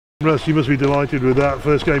Russ, you must be delighted with that.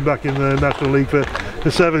 First game back in the National League for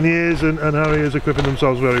 7 years, and Harriers equipping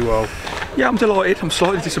themselves very well. Yeah, I'm delighted. I'm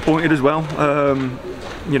slightly disappointed as well.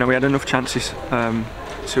 You know, we had enough chances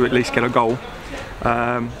to at least get a goal.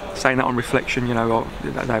 Saying that on reflection, you know,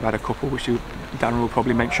 they've had a couple, which Darren will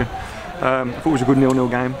probably mention. I thought it was a good 0-0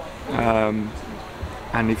 game,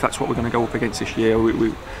 and if that's what we're going to go up against this year,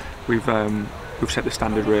 we've set the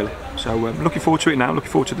standard really. So looking forward to it now. Looking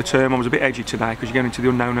forward to the term. I was a bit edgy today because you're going into the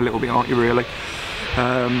unknown a little bit, aren't you? Really.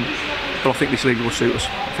 But I think this league will suit us.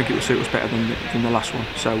 I think it will suit us better than the last one.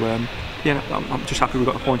 So yeah, I'm just happy we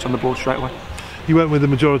got a point on the board straight away. You went with the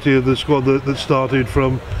majority of the squad that started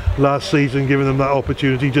from last season, giving them that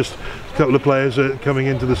opportunity. Just a couple of players coming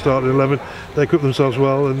into the starting 11. They equipped themselves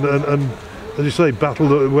well and as you say,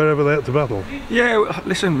 battled wherever they had to battle. Yeah,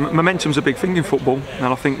 listen, momentum's a big thing in football, and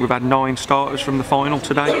I think we've had 9 starters from the final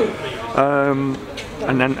today.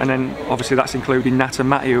 And then obviously that's including Nat and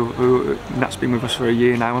Matty, who Nat's been with us for a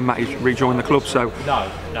year now, and Matty's rejoined the club. So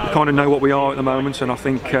we kind of know what we are at the moment, and I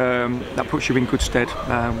think that puts you in good stead.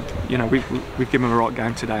 You know, we've given them a right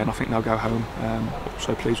game today, and I think they'll go home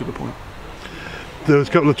so pleased with the point. There was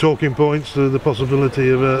a couple of talking points, the possibility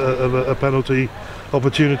of a penalty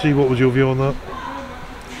opportunity. What was your view on that?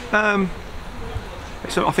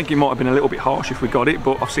 So I think it might have been a little bit harsh if we got it,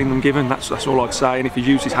 but I've seen them given. That's all I'd say. And if he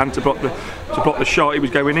used his hand to block the shot, he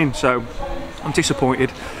was going in. So I'm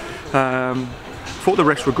disappointed. Thought the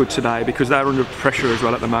refs were good today because they're under pressure as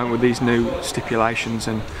well at the moment with these new stipulations.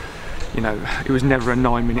 And you know, it was never a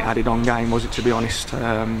 9-minute added-on game, was it? To be honest.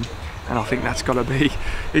 And I think that's got to be,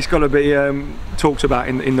 it's got to be talked about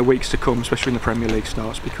in the weeks to come, especially when the Premier League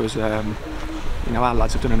starts, because you know, our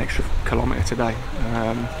lads have done an extra kilometre today.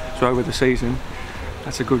 So over the season,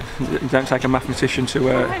 that's a good. You don't take a mathematician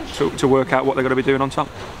to work out what they're going to be doing on top.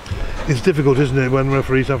 It's difficult, isn't it, when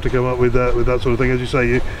referees have to come up with that sort of thing? As you say,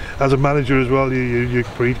 you, as a manager as well, you're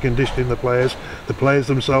preconditioning the players. The players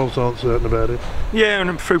themselves aren't certain about it. Yeah,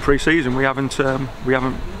 and through pre-season we haven't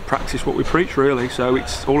practiced what we preach really. So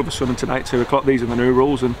it's all of a sudden today at 2 o'clock. These are the new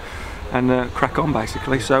rules, and crack on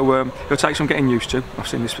basically. So it'll take some getting used to. I've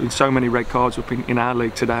seen this in so many red cards up in our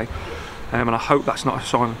league today, and I hope that's not a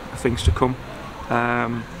sign of things to come.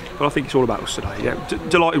 But I think it's all about us today. Yeah,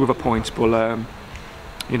 delighted with a point, but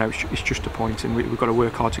you know, it's just a point, and we've got to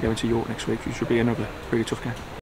work hard to go into York next week, which should be another really tough game.